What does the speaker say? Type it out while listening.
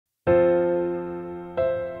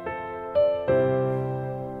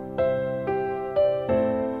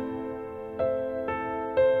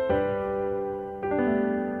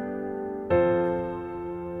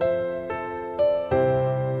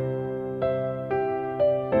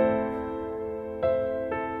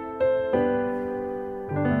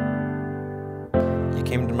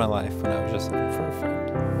my life when I was just looking for a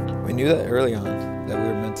friend. We knew that early on that we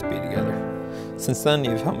were meant to be together. Since then,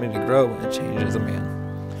 you've helped me to grow and change as a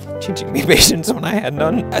man, teaching me patience when I had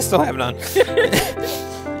none. I still have none.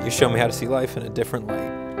 You show me how to see life in a different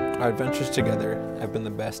light. Our adventures together have been the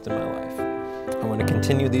best in my life. I want to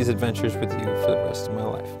continue these adventures with you for the rest of my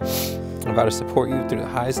life. I vow to support you through the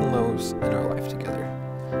highs and lows in our life together.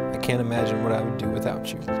 I can't imagine what I would do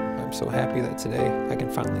without you. I'm so happy that today I can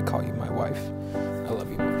finally call you my wife. I love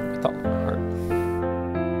you with all of my heart.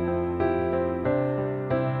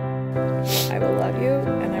 I will love you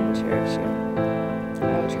and I will cherish you.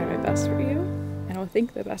 I will try my best for you and I will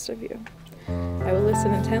think the best of you. I will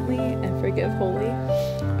listen intently and forgive wholly.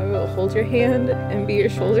 I will hold your hand and be your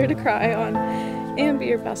shoulder to cry on and be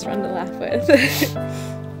your best friend to laugh with.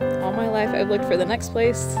 All my life I've looked for the next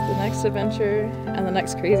place, the next adventure, and the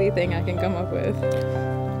next crazy thing I can come up with.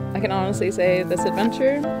 I can honestly say this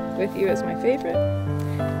adventure with you is my favorite,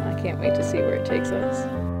 and I can't wait to see where it takes us.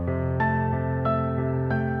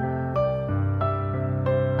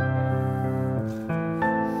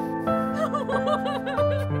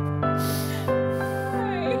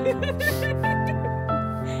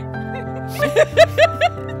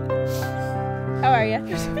 How are you?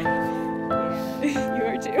 You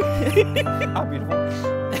are too. How beautiful.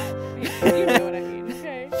 You know what I mean.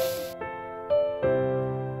 Okay.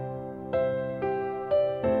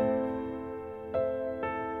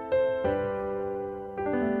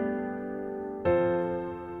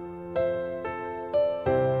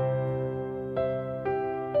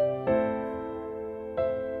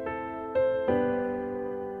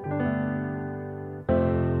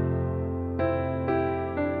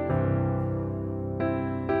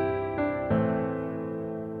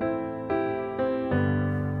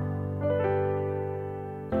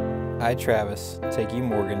 I, Travis, take you,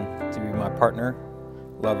 Morgan, to be my partner,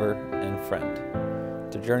 lover, and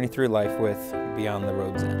friend, to journey through life with beyond the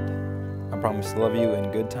road's end. I promise to love you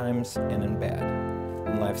in good times and in bad,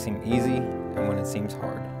 when life seems easy and when it seems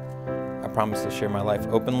hard. I promise to share my life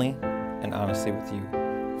openly and honestly with you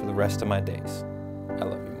for the rest of my days. I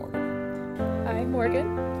love you, Morgan. I,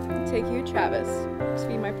 Morgan, take you, Travis, to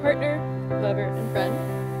be my partner, lover, and friend,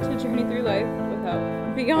 to journey through life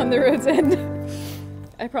without beyond the road's end.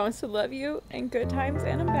 I promise to love you in good times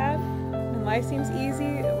and in bad, when life seems easy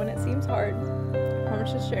and when it seems hard. I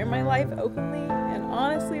promise to share my life openly and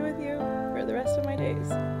honestly with you for the rest of my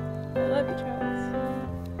days. I love you,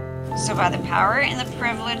 Travis. So by the power and the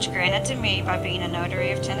privilege granted to me by being a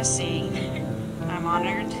notary of Tennessee, I'm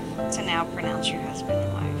honored to now pronounce you husband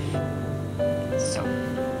and wife. So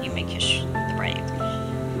you may kiss the bride.